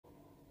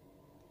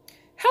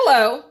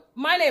Hello,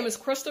 my name is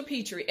Crystal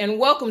Petrie, and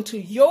welcome to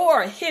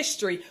your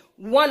History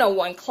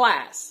 101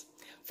 class.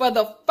 For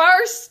the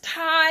first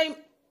time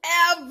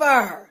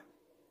ever,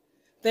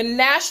 the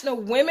National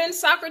Women's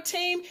Soccer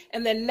Team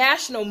and the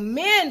National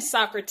Men's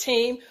Soccer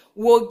Team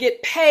will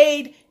get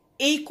paid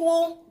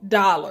equal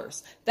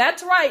dollars.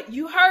 That's right,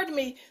 you heard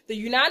me. The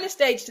United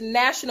States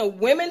National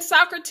Women's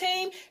Soccer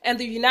Team and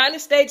the United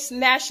States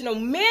National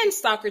Men's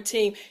Soccer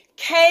Team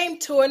came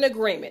to an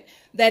agreement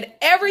that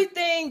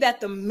everything that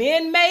the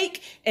men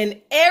make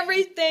and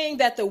everything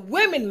that the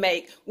women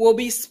make will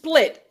be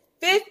split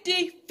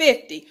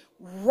 50-50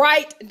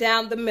 right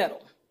down the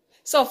middle.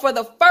 So for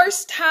the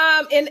first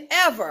time in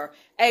ever,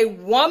 a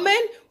woman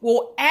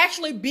will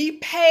actually be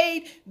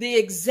paid the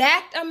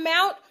exact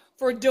amount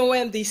for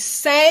doing the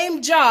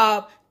same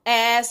job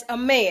as a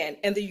man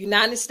in the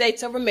United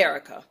States of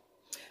America.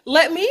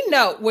 Let me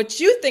know what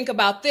you think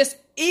about this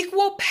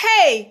equal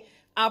pay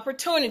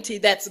opportunity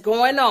that's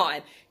going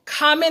on.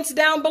 Comments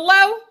down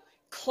below.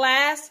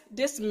 Class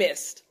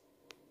dismissed.